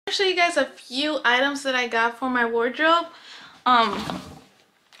I'll show you guys a few items that I got for my wardrobe.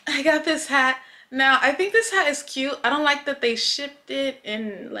 I got this hat. Now I think this hat is cute. I don't like that they shipped it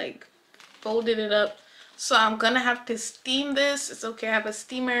and like folded it up, so I'm gonna have to steam this. It's okay, I have a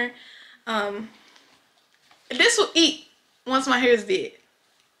steamer. This will eat once my hair is dead,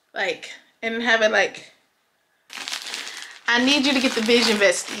 like, and have it like, I need you to get the Vision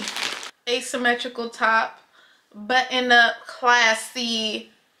Vestie. Asymmetrical top, button up, classy.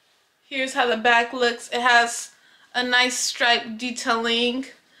 Here's how the back looks. It has a nice stripe detailing.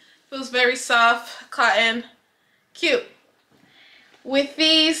 Feels very soft, cotton, cute. With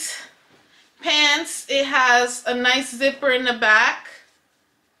these pants, it has a nice zipper in the back,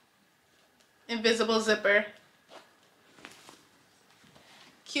 invisible zipper.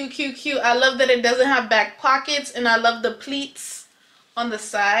 Cute, cute, cute. I love that it doesn't have back pockets, and I love the pleats on the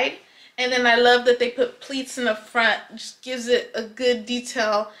side. And then I love that they put pleats in the front. Just gives it a good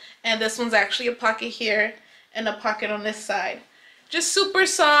detail. And this one's actually a pocket here and a pocket on this side. Just super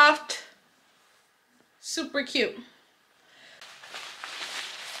soft, super cute.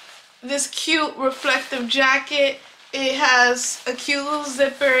 This cute reflective jacket. It has a cute little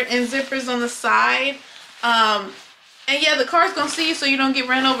zipper and zippers on the side. And yeah, the car's gonna see you so you don't get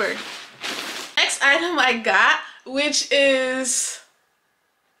ran over. Next item I got, which is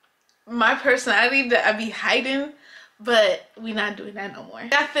my personality that I be hiding, but we not doing that no more. I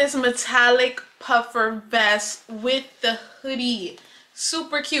got this metallic puffer vest with the hoodie.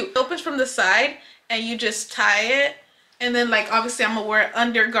 Super cute. It opens from the side and you just tie it, and then like obviously I'm gonna wear an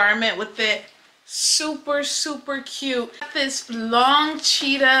undergarment with it. Super, super cute. Got this long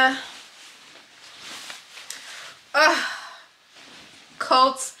cheetah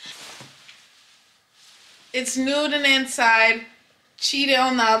coat. It's nude on the inside, cheetah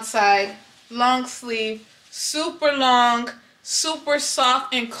on the outside, long sleeve, super long, super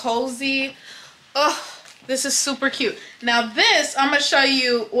soft and cozy. Oh, this is super cute. Now this, I'm gonna show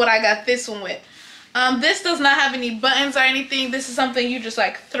you what I got this one with. This does not have any buttons or anything. This is something you just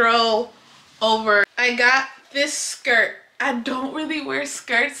like throw over. I got this skirt. I don't really wear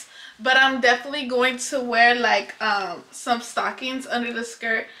skirts, but I'm definitely going to wear like some stockings under the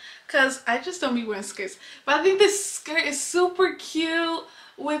skirt, because I just don't be wearing skirts. But I think this skirt is super cute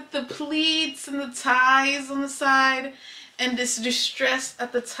with the pleats and the ties on the side, and this distress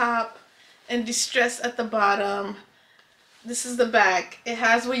at the top and distress at the bottom. This is the back. It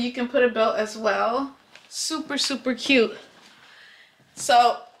has where you can put a belt as well. Super, super cute.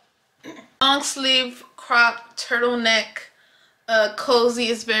 So long sleeve crop turtleneck, cozy.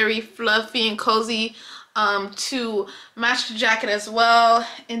 Is very fluffy and cozy, to match the jacket as well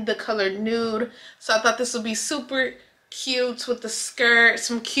in the color nude. So I thought this would be super cute with the skirt,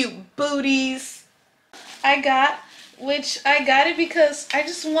 some cute booties. I got it because I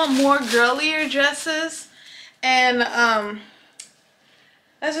just want more girlier dresses, and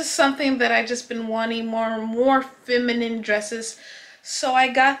that's just something that I just been wanting, more feminine dresses. So I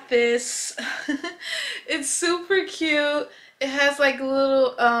got this. It's super cute. It has like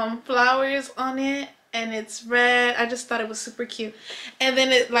little flowers on it, and it's red. I just thought it was super cute. And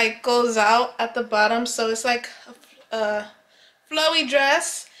then it like goes out at the bottom, so it's like a flowy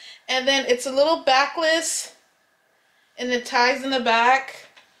dress. And then it's a little backless, and it ties in the back.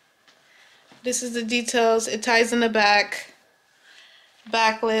 This is the details. It ties in the back,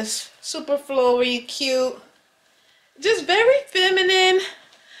 backless, super flowy, cute, just very feminine.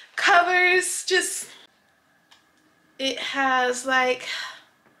 Covers, just, it has like,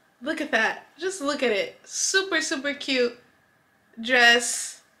 look at that, just look at it. Super, super cute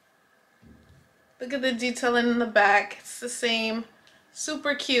dress. Look at the detailing in the back. It's the same.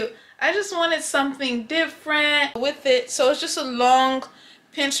 Super cute. I just wanted something different with it. So it's just a long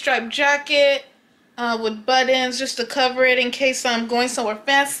pinstripe jacket with buttons just to cover it in case I'm going somewhere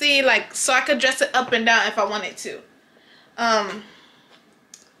fancy, like, so I could dress it up and down if I wanted to.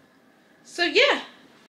 So yeah,